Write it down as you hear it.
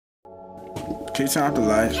Keep turning up the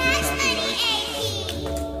light.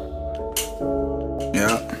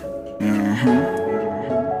 Yep.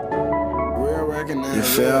 You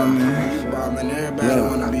feel me?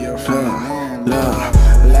 Look,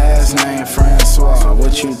 last name Francois,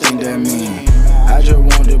 what you think that mean? I just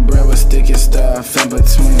want the bread with sticky stuff in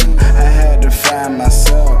between. I had to find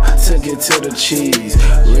myself, took it to the cheese.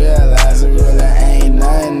 Realized it really ain't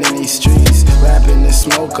nothing in these streets. Rapping the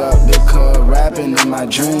smoke up because rapping in my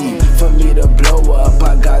dream. For me to blow up,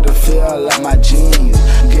 I gotta feel like my jeans.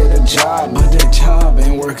 Get a job, but the job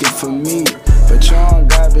ain't working for me. But you don't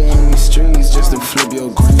gotta be in these streets just to flip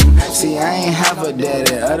your green. See, I ain't have a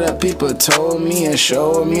daddy. Other people told me and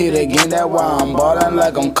showed me the game. That's why I'm ballin'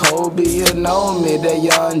 like I'm Kobe. You know me, that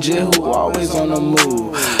young J who always on the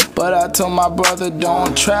move. But I told my brother,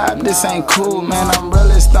 don't trap, this ain't cool. Man, I'm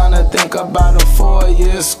really starting to think about a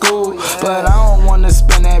 4-year school. But I don't wanna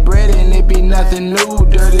spend that bread and it be nothing new.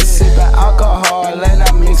 Dirty sipping alcohol and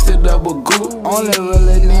I mixed it up with group. Only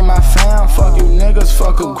really need my fam, fuck you niggas,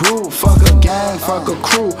 fuck a group. Fuck a gang, fuck a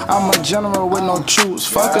crew. I'm a general with no troops.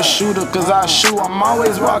 Fuck a shooter cause I shoot, I'm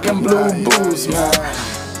always rocking blue boots, man.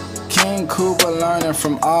 King Cooper learning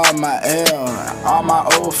from all my L. All my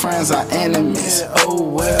old friends are enemies, oh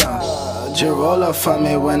well. Just roll up for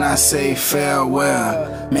me when I say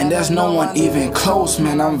farewell. Man, there's no one even close,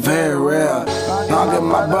 man, I'm very rare. Long as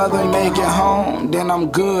my brother make it home, then I'm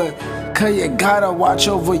good. Cause you gotta watch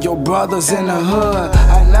over your brothers in the hood.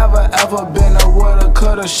 I never ever been a woulda,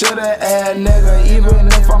 coulda, shoulda ass nigga. Even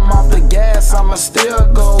if I'm off the gas, I'ma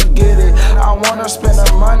still go get it. I wanna spend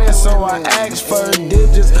the money, so I ask for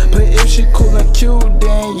digits. But if she cool and cute,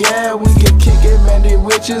 then yeah, we can kick it. Man, these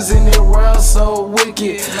witches in the world so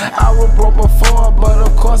wicked. I was broke before, but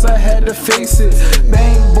of course I had to fix it.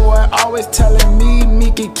 Bang boy always telling me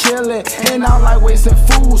Meeek can kill it. And I like wasting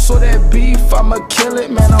food, so that beef I'ma kill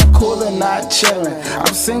it. Man, I'm cool and not chillin'.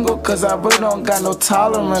 I'm single cause I really don't got no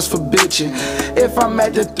tolerance for bitching. If I'm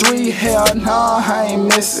at the 3, hell no, I ain't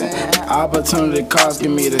missing. Opportunity cost,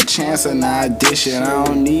 give me the chance and I audition. I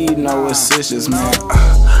don't need no assistance, man.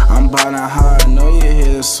 I'm ballin' hard, know you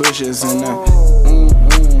hear the switches in the